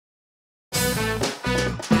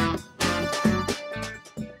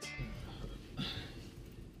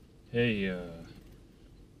Hey,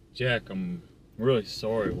 Jack, I'm really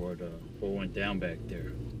sorry what went down back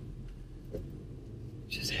there. It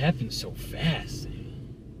just happened so fast.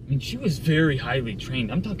 I mean, she was very highly trained.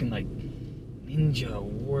 I'm talking like ninja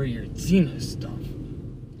warrior Xena stuff.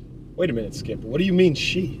 Wait a minute, Skip. What do you mean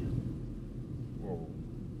she? Whoa.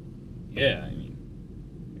 Yeah, I mean,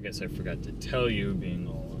 I guess I forgot to tell you, being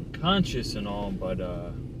all unconscious and all, but,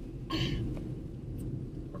 our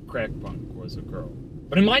crack punk was a girl.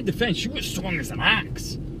 But in my defense, she was strong as an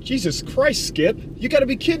ox. Jesus Christ, Skip. You gotta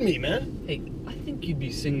be kidding me, man. Hey, I think you'd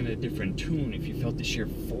be singing a different tune if you felt the sheer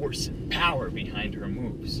force and power behind her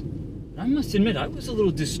moves. I must admit, I was a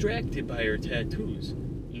little distracted by her tattoos.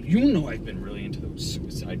 You know I've been really into those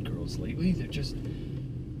suicide girls lately. They're just...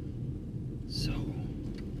 so...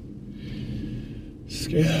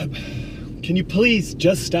 Skip, can you please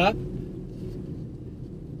just stop?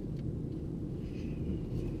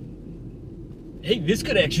 Hey, this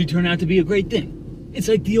could actually turn out to be a great thing. It's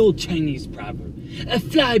like the old Chinese proverb. A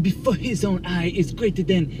fly before his own eye is greater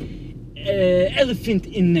than elephant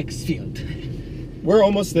in next field. We're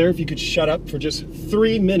almost there. If you could shut up for just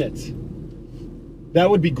 3 minutes. That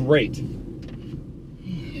would be great.